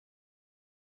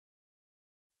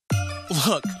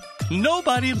Look,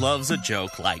 nobody loves a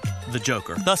joke like the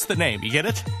Joker. Thus the name, you get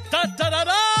it?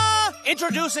 Da-da-da-da!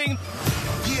 Introducing...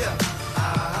 Yeah,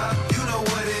 you know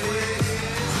what it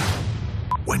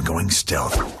is. When going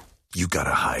stealth, you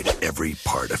gotta hide every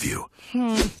part of you.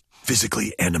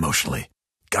 Physically and emotionally.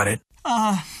 Got it?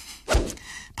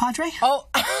 Padre? Oh.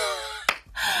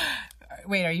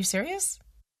 Wait, are you serious?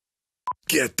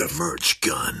 Get the merch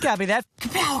gun. Copy that.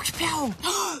 Kapow,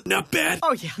 kapow. Not bad.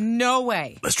 Oh, yeah. No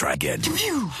way. Let's try again.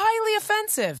 Highly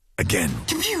offensive. Again.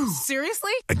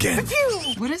 Seriously? Again.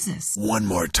 What is this? One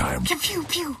more time.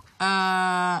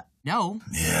 No.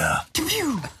 Yeah.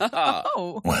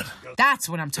 Oh. What? That's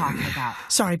what I'm talking about.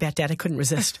 Sorry, Bat Dad, I couldn't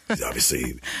resist. He's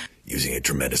obviously using a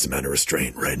tremendous amount of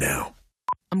restraint right now.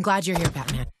 I'm glad you're here,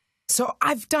 Batman. So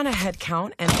I've done a head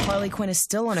count, and Harley Quinn is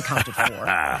still unaccounted for.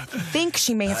 I think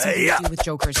she may have something to do with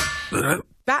Joker's...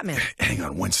 Batman. Hang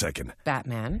on 1 second.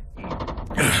 Batman.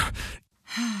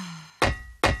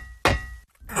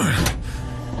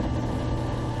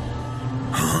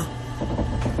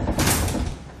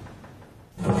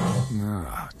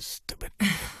 Oh, stupid.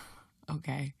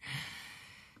 Okay.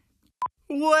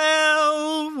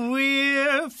 Well,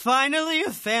 we're finally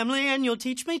a family, and you'll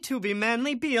teach me to be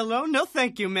manly, be alone. No,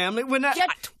 thank you, ma'am. When I...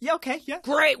 Yeah, okay, yeah.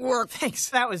 Great work. Thanks.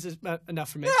 That was enough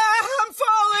for me. I'm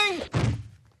falling!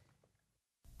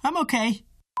 I'm okay.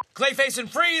 Clayface and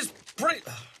Freeze!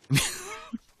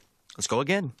 Let's go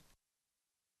again.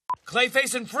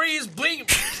 Clayface and Freeze, blink!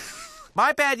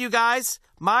 My bad, you guys.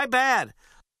 My bad.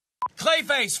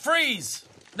 Clayface, freeze!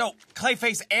 No,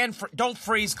 Clayface and don't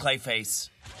freeze, Clayface.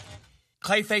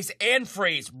 Clayface and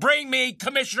freeze. Bring me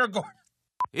Commissioner Gordon.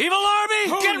 Evil Army,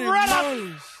 get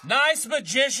ready! Nice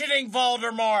magicianing,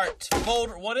 Voldemort.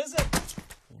 What is it?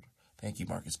 Thank you,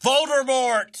 Marcus.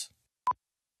 Voldemort!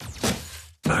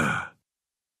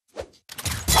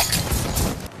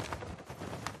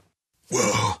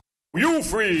 Whoa. You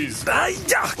freeze!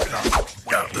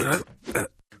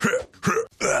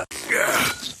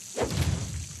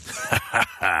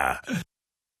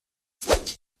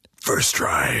 First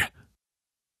try.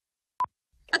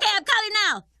 Okay, I'm coming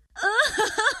now.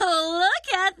 Oh, look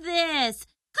at this.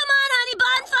 Come on, honey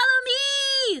bun, follow me.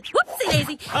 Whoopsie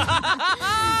daisy.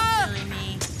 Killing me.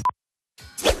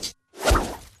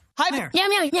 Hi there. Meow,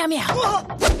 meow, meow, meow. Whoa.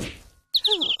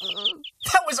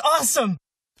 That was awesome.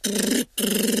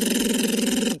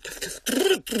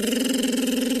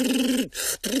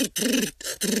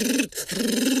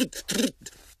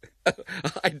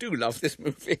 I do love this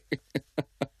movie.